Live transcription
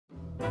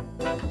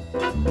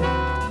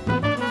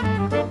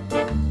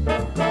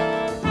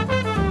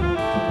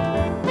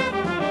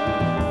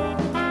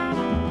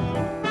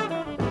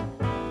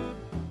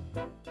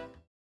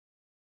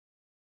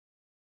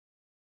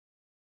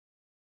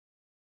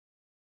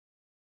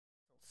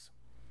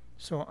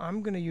So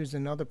I'm going to use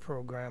another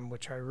program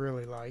which I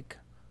really like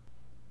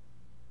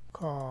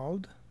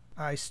called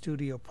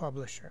iStudio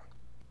Publisher,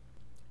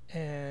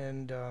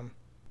 and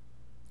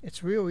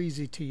it's real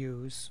easy to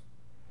use.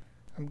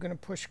 I'm going to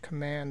push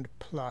Command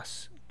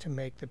plus to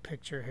make the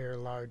picture here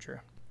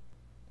larger.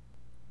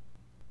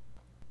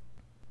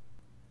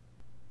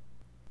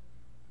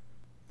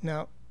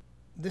 Now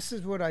this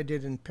is what I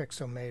did in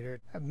Pixelmator.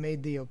 I've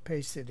made the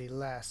opacity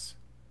less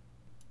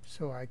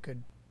so I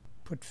could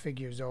put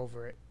figures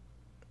over it.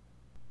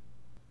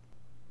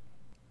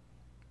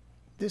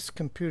 This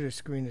computer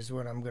screen is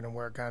what I'm going to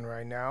work on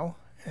right now,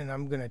 and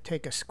I'm going to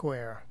take a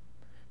square.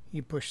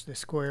 You push the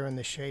square in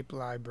the shape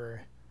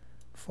library,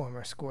 form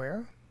a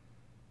square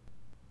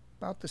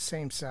about the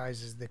same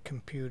size as the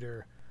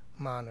computer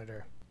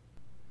monitor.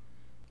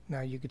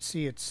 Now you can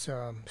see its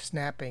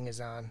snapping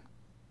is on,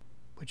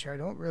 which I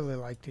don't really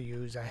like to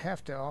use. I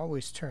have to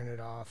always turn it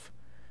off.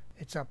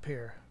 It's up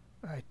here.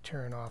 I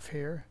turn off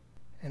here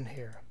and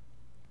here.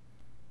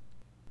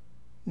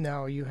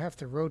 Now you have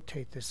to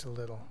rotate this a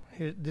little.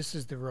 Here, this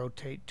is the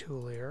rotate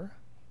tool here.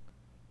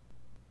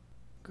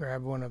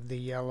 Grab one of the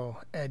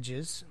yellow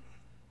edges,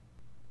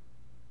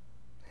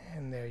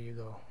 and there you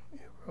go. You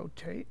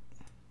rotate.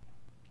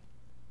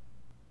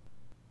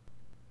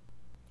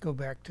 Go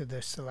back to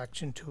the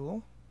selection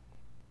tool,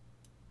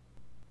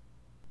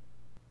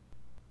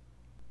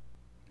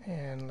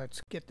 and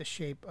let's get the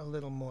shape a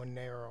little more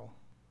narrow.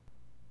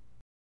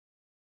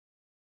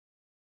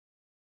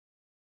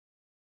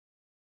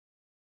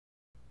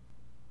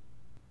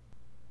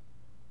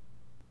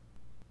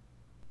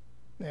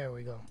 There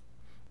we go.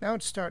 Now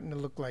it's starting to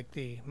look like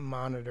the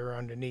monitor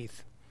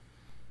underneath.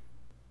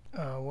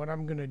 What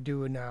I'm going to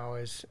do now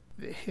is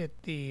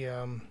hit the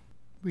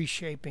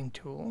reshaping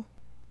tool.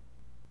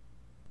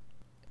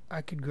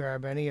 I could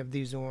grab any of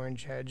these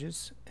orange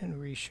edges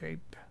and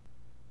reshape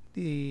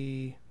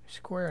the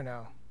square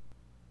now.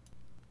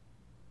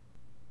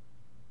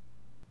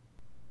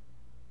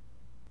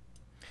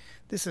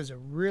 This is a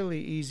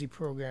really easy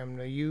program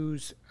to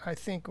use. I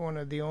think one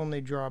of the only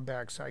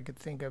drawbacks I could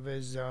think of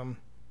is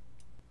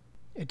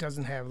it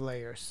doesn't have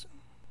layers,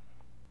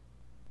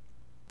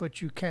 but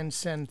you can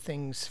send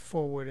things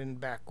forward and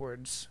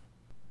backwards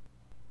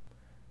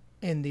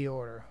in the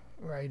order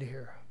right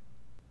here.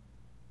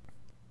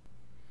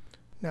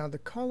 Now the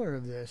color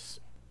of this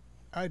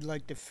I'd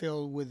like to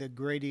fill with a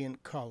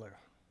gradient color,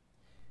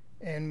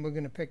 and we're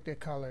going to pick the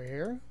color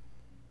here.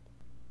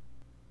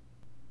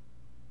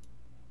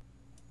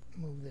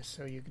 Move this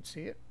so you can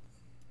see it.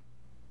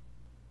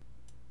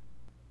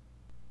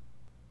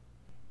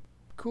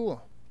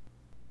 Cool.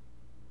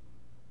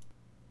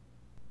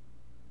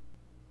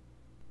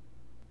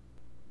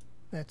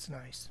 That's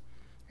nice.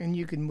 And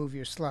you can move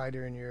your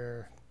slider in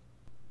your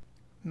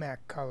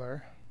Mac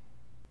color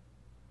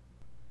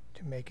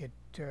to make it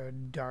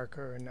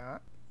darker or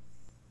not.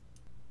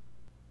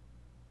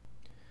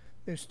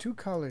 There's two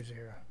colors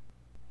here.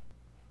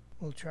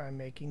 We'll try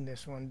making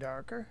this one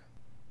darker.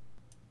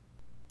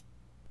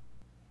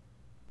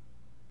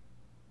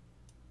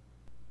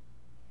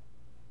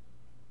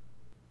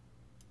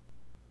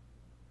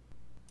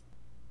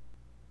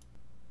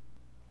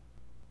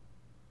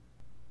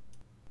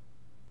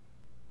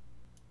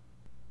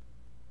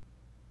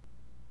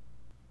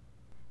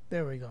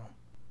 There we go.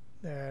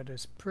 That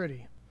is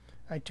pretty.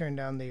 I turned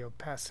down the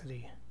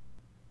opacity.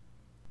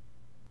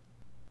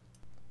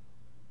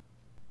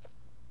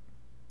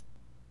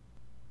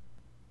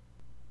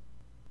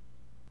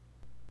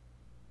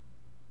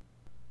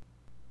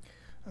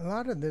 A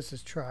lot of this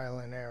is trial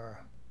and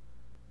error.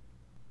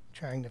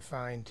 Trying to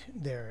find,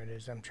 there it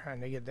is. I'm trying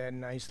to get that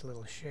nice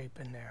little shape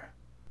in there.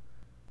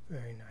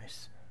 Very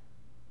nice.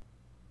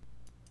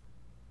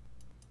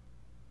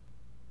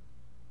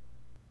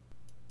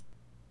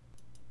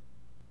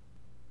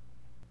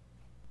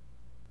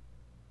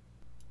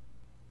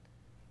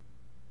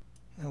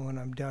 And when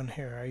I'm done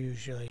here, I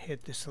usually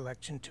hit the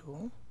selection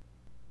tool.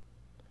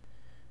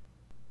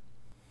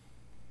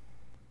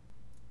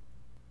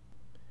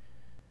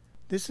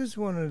 This is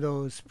one of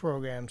those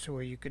programs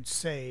where you could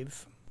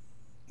save,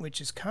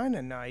 which is kind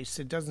of nice.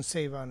 It doesn't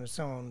save on its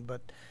own,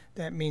 but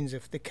that means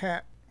if the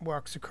cat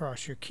walks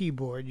across your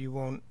keyboard, you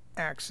won't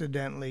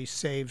accidentally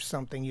save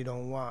something you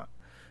don't want.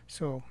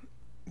 So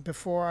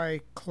before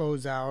I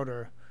close out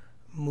or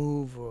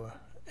move or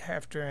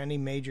after any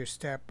major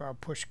step, I'll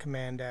push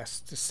Command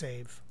S to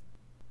save.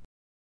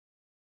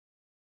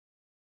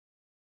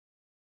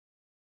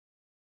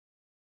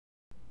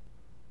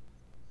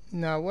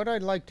 Now what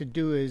I'd like to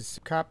do is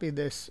copy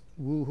this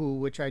woohoo,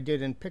 which I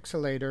did in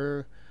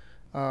Pixelator.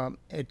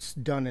 It's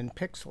done in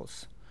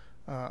pixels.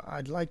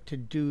 I'd like to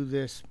do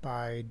this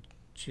by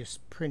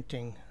just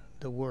printing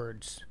the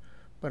words,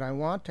 but I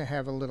want to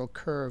have a little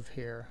curve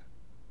here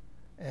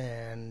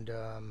and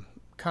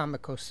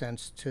comical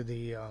sense to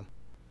the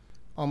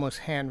almost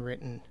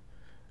handwritten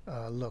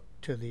look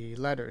to the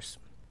letters.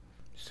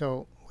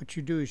 So what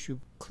you do is you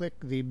click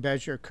the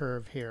Bezier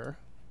curve here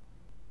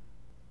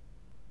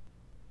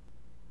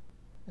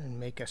and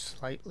make a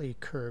slightly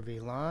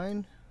curvy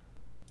line.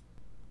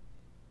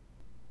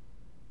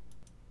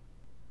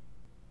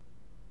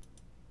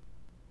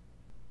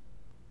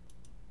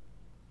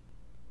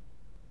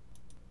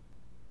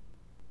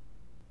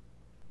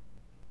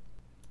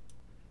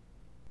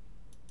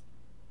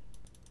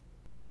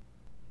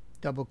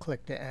 Double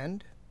click the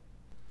end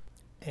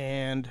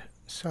and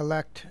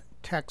select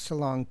Text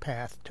Along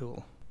Path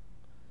tool.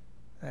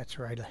 That's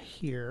right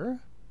here.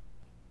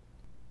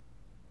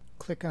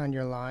 Click on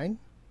your line.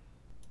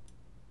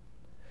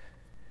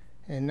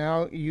 And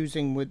now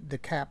using with the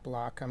cap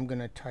lock, I'm going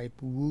to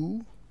type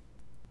woo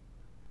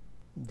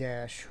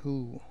dash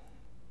who.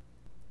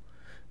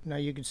 Now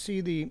you can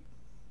see the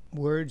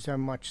words are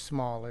much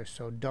smaller,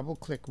 so double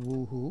click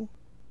woohoo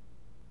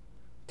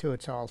till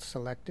it's all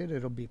selected.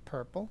 It'll be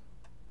purple.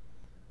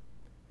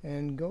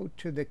 And go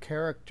to the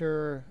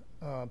character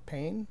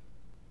pane,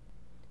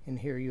 and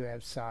here you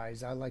have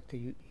size. I like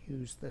to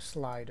use the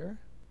slider.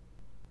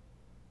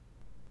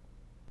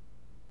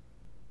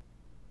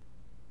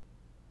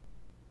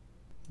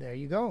 There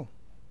you go.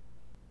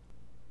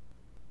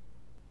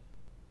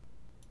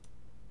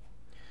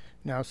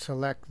 Now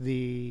select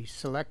the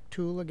select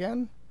tool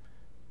again,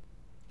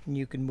 and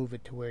you can move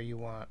it to where you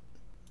want.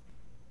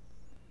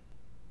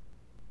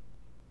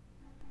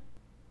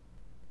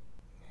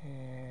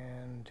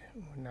 And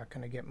we're not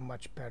going to get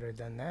much better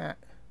than that.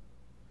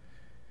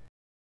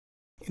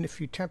 And if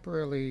you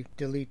temporarily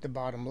delete the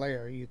bottom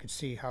layer, you can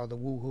see how the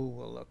woohoo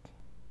will look.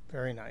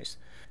 Very nice.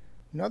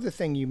 Another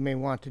thing you may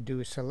want to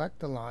do is select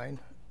the line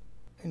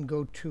and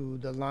go to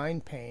the line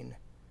pane.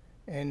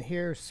 And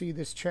here, see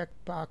this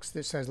checkbox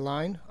that says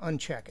line?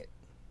 Uncheck it.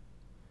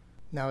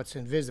 Now it's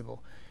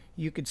invisible.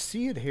 You could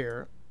see it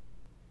here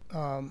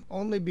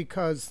only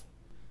because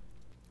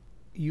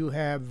you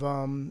have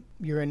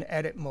you're in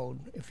edit mode.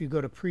 If you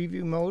go to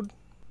preview mode,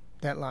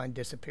 that line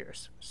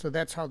disappears. So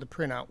that's how the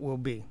printout will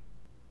be.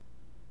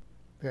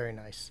 Very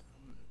nice.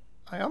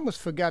 I almost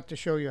forgot to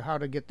show you how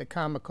to get the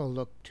comical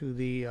look to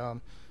the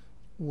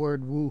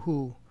word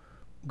woohoo.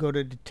 Go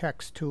to the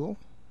text tool.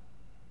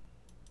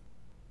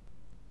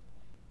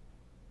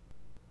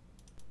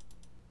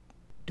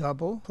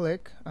 Double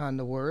click on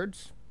the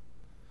words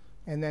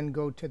and then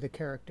go to the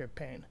character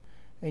pane.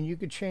 And you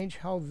could change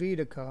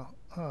Helvetica.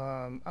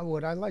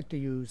 What I like to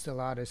use a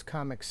lot is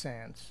Comic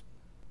Sans.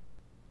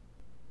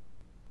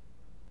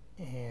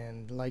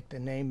 And like to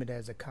name it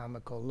as a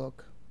comical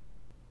look.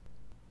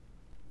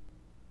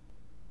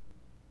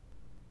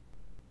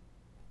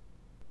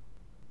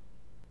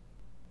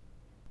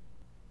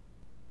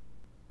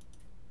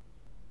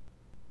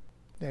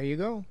 There you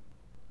go.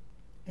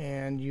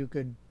 And you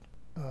could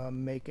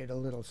make it a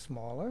little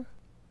smaller,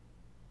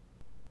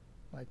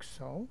 like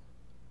so.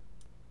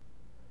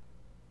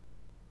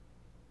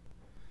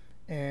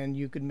 And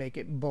you could make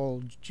it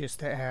bold just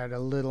to add a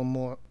little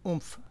more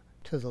oomph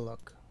to the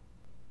look.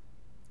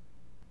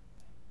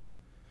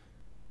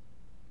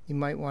 You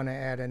might want to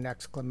add an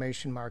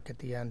exclamation mark at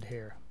the end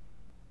here.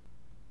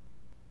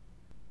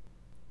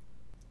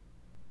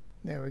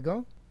 There we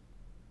go.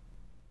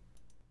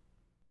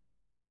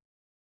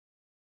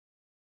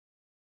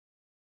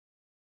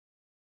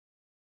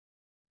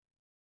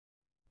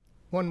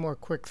 One more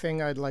quick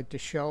thing I'd like to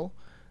show.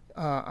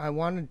 I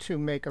wanted to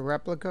make a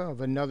replica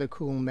of another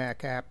cool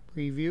Mac app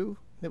review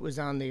that was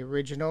on the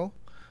original,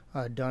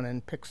 done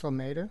in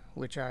Pixelmator,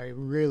 which I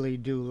really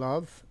do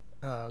love.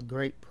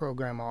 Great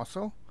program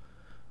also.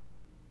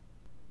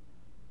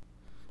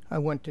 I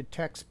went to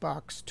text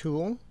box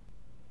tool,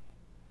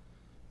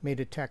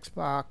 made a text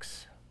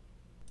box,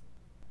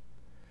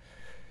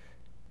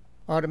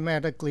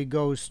 automatically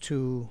goes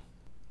to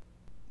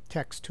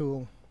text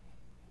tool,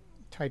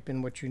 type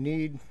in what you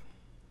need,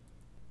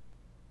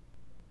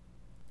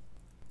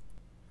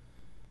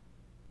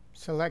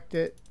 select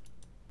it,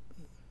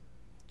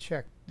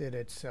 check that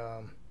it's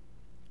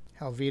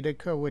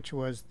Helvetica, which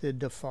was the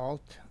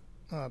default,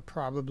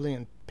 probably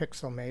in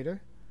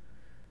Pixelmator.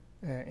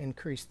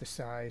 Increase the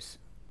size.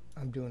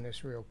 I'm doing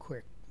this real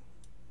quick.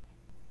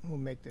 We'll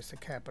make this a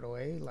capital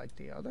A like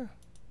the other.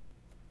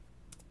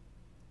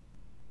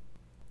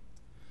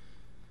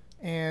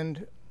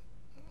 And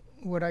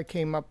what I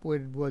came up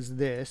with was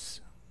this.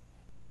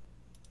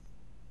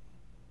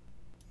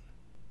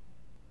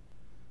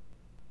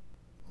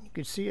 You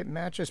can see it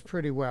matches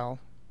pretty well.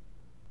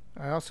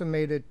 I also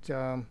made it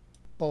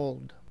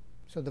bold.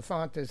 So the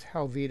font is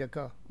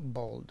Helvetica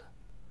bold.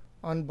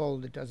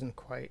 Unbold, it doesn't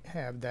quite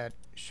have that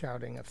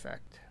shouting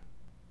effect.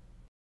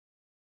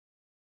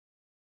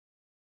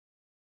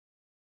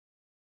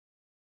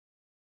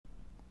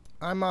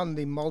 I'm on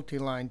the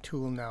Multiline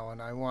tool now,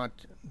 and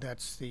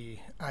that's the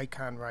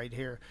icon right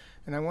here,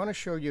 and I want to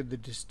show you the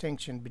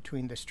distinction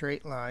between the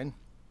straight line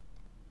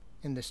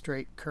and the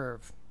straight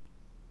curve.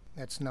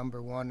 That's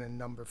number 1 and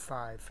number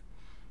 5.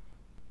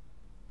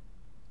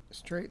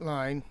 Straight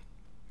line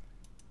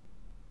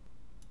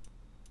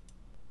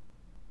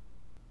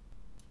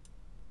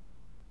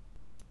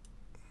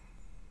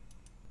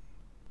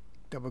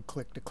Double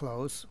click to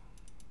close.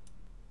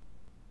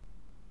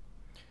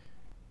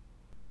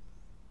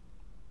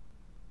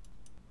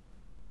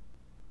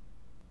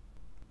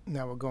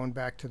 Now we're going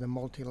back to the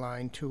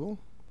Multiline tool,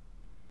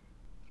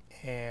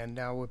 and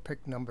now we'll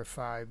pick number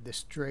 5, the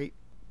straight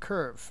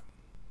curve.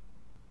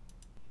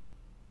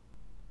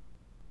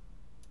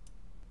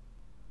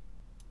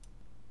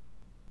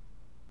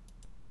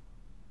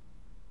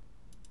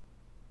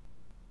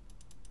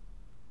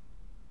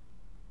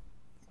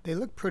 They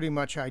look pretty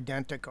much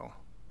identical.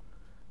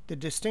 The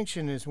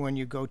distinction is when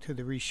you go to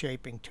the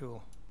reshaping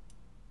tool.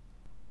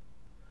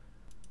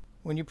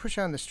 When you push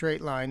on the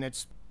straight line,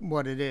 it's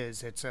what it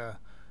is. It's a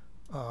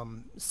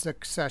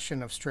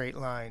succession of straight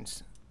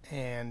lines,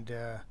 and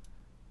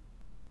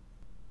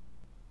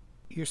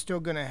you're still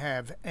going to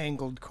have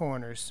angled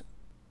corners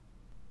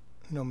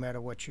no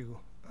matter what you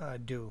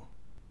do.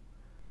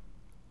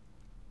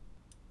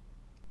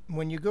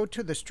 When you go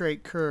to the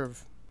straight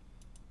curve,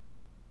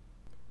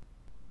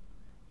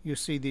 you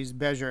see these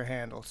Bezier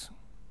handles,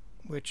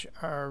 which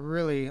are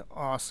really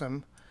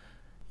awesome.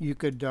 You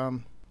could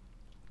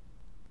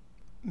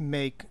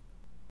make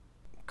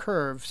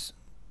curves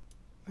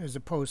as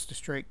opposed to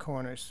straight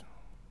corners.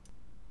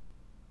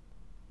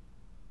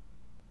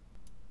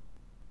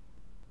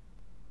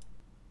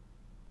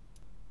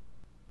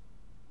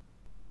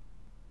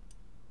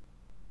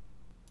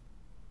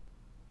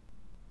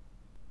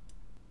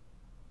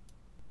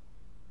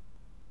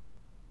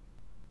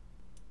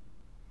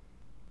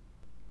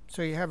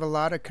 So you have a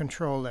lot of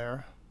control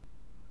there.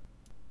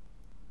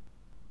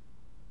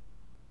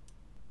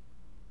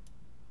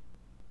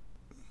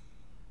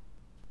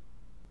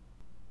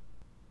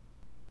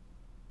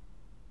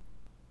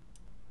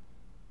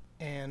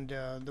 And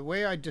the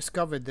way I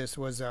discovered this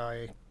was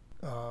I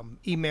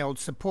emailed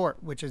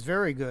support, which is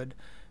very good,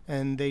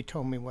 and they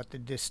told me what the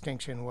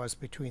distinction was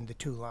between the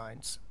two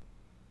lines.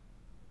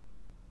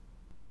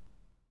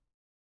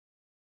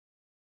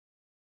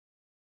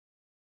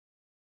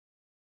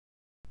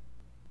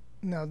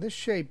 Now this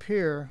shape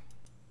here,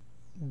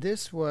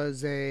 this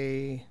was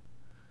a,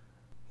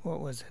 what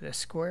was it, a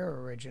square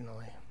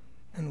originally.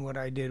 And what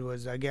I did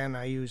was, again,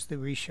 I used the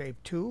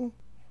reshape tool,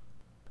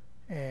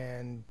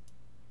 and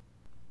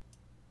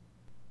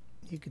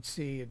you could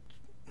see it,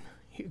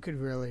 you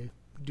could really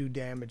do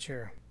damage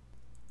here.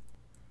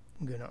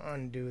 I'm going to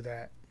undo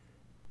that.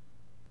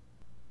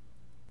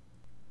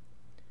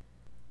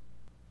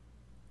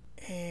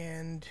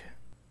 And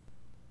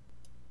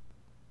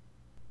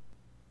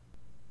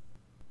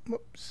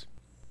whoops.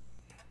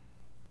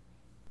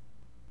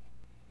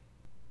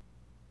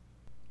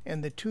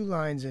 And the two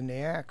lines in the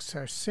X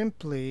are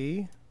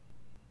simply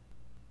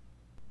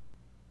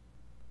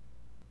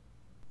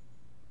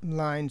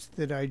lines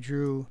that I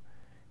drew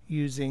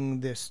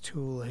using this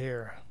tool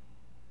here.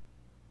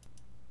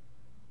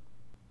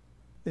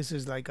 This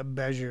is like a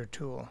Bezier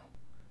tool.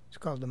 It's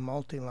called the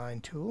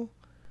Multiline tool.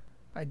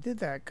 I did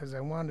that because I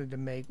wanted to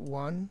make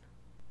 1,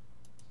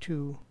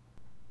 2,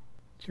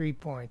 3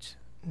 points.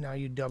 Now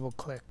you double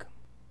click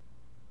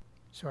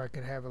so I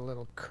could have a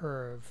little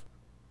curve.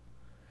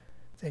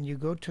 Then you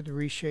go to the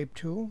reshape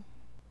tool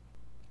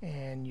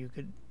and you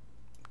could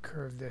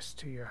curve this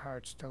to your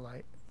heart's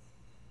delight.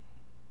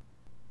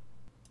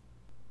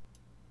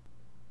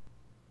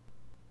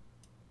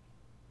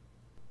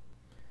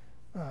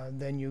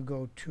 Then you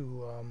go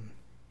to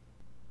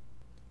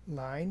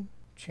line,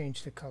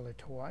 change the color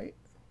to white.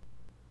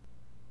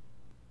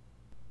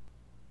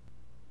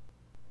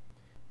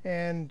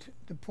 And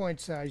the point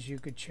size you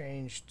could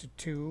change to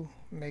 2,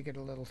 make it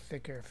a little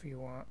thicker if you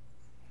want.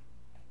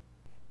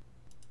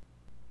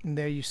 And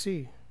there you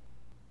see.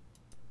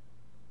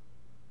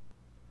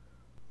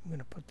 I'm going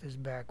to put this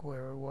back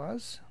where it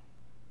was.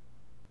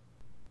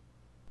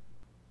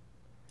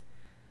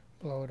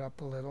 Blow it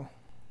up a little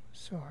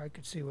so I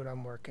could see what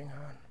I'm working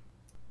on.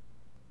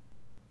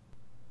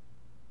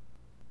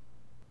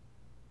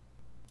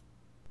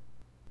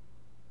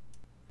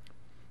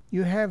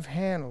 You have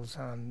handles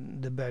on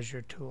the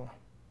Bezier tool,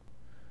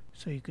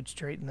 so you could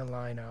straighten the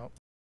line out.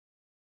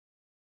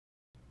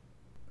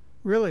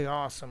 Really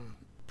awesome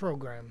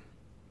program.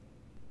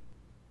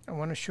 I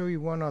want to show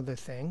you one other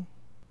thing.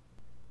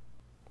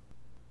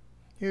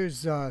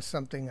 Here's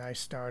something I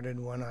started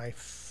when I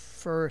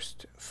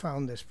first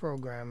found this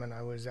program, and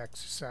I was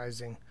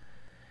exercising,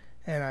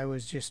 and I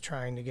was just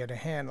trying to get a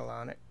handle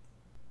on it.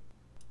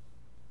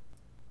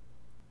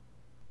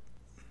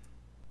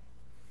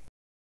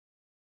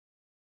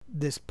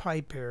 This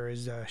pipe here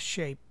is a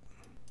shape,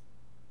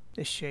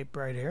 this shape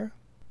right here,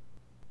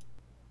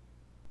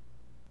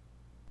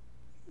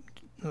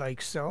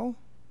 like so.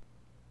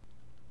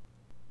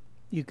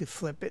 You could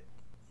flip it.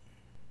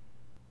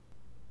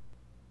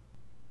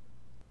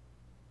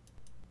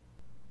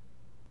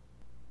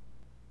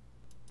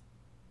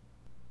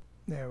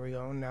 There we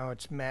go. Now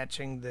it's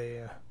matching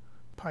the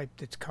pipe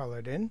that's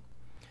colored in.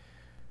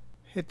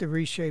 Hit the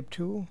reshape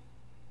tool.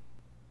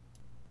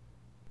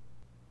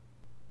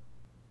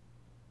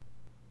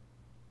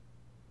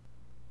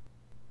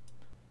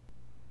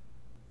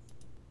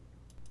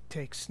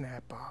 Take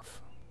snap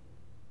off.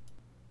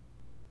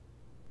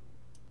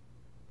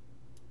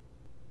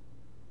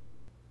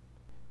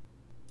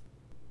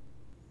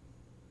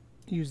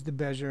 use the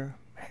Bezier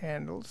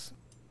handles,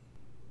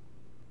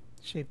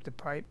 shape the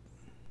pipe.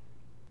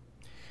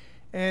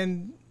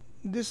 And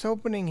this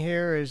opening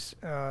here is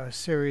a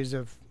series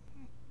of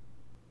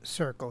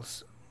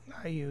circles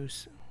I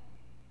use.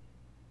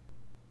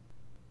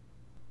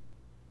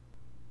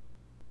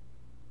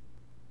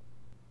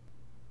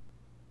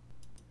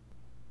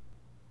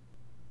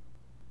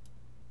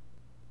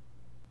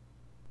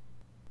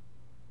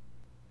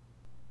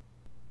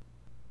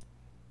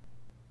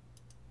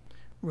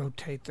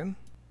 Rotate them.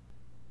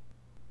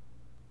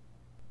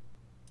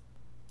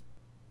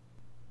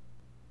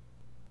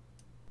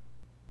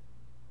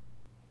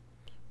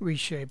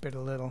 Reshape it a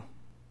little.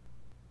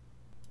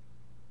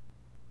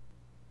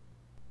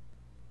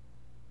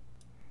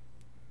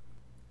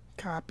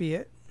 Copy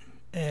it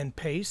and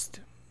paste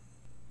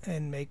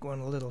and make one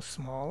a little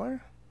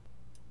smaller.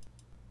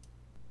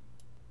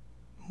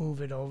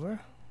 Move it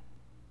over.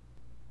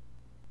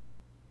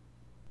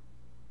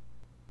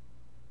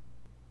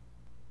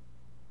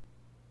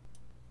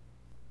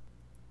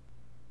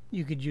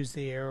 You could use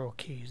the arrow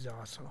keys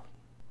also.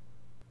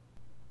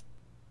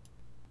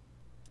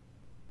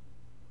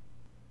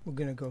 We're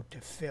going to go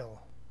to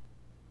fill.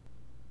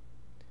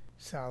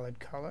 Solid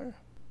color.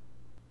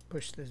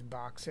 Push this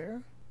box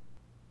here.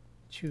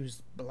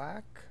 Choose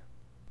black.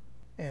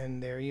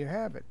 And there you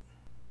have it.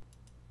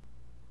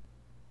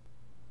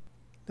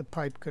 The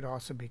pipe could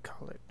also be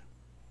colored.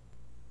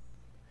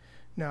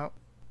 Now,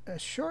 a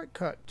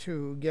shortcut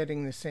to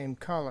getting the same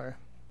color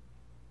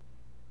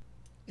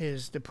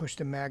is to push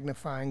the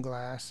magnifying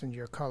glass in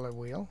your color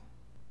wheel.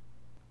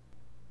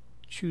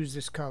 Choose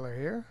this color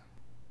here,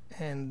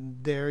 and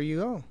there you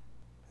go.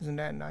 Isn't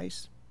that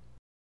nice?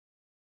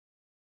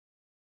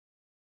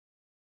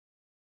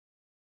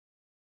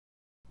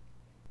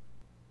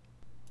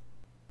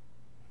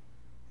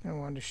 I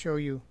wanted to show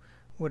you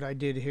what I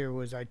did here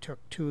was I took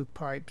two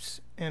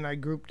pipes and I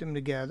grouped them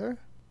together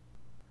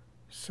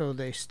so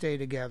they stay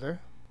together.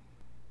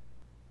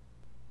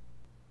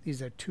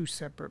 These are two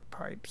separate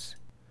pipes.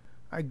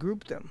 I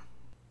grouped them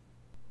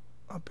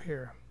up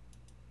here.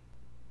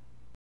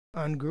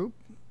 Ungroup.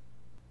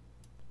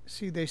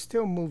 See, they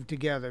still move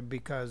together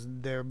because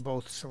they're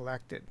both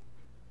selected.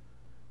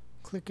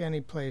 Click any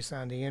place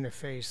on the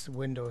interface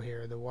window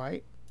here, the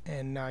white,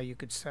 and now you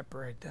could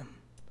separate them.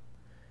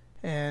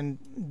 And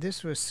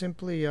this was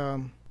simply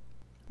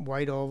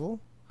white oval,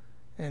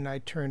 and I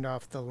turned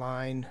off the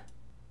line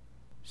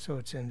so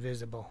it's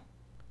invisible.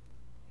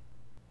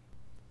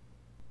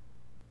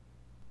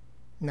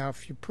 Now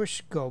if you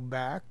push go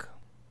back,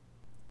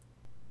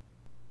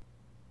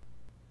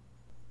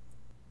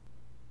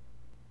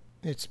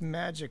 it's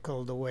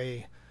magical the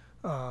way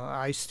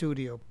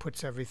iStudio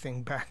puts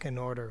everything back in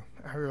order.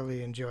 I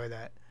really enjoy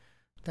that.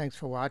 Thanks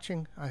for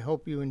watching. I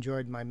hope you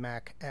enjoyed my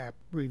Mac app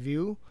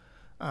review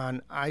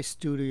on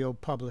iStudio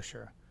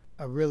Publisher,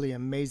 a really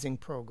amazing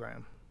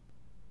program.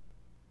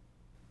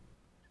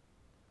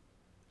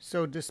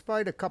 So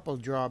despite a couple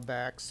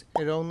drawbacks,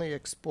 it only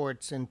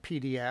exports in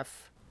PDF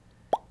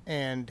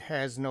and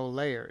has no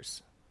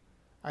layers.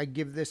 I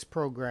give this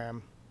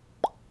program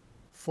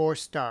 4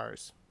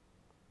 stars.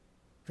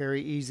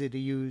 Very easy to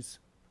use,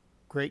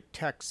 great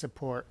tech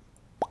support,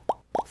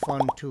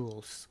 fun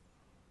tools.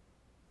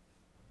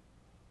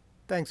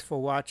 Thanks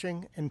for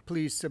watching, and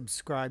please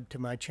subscribe to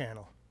my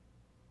channel.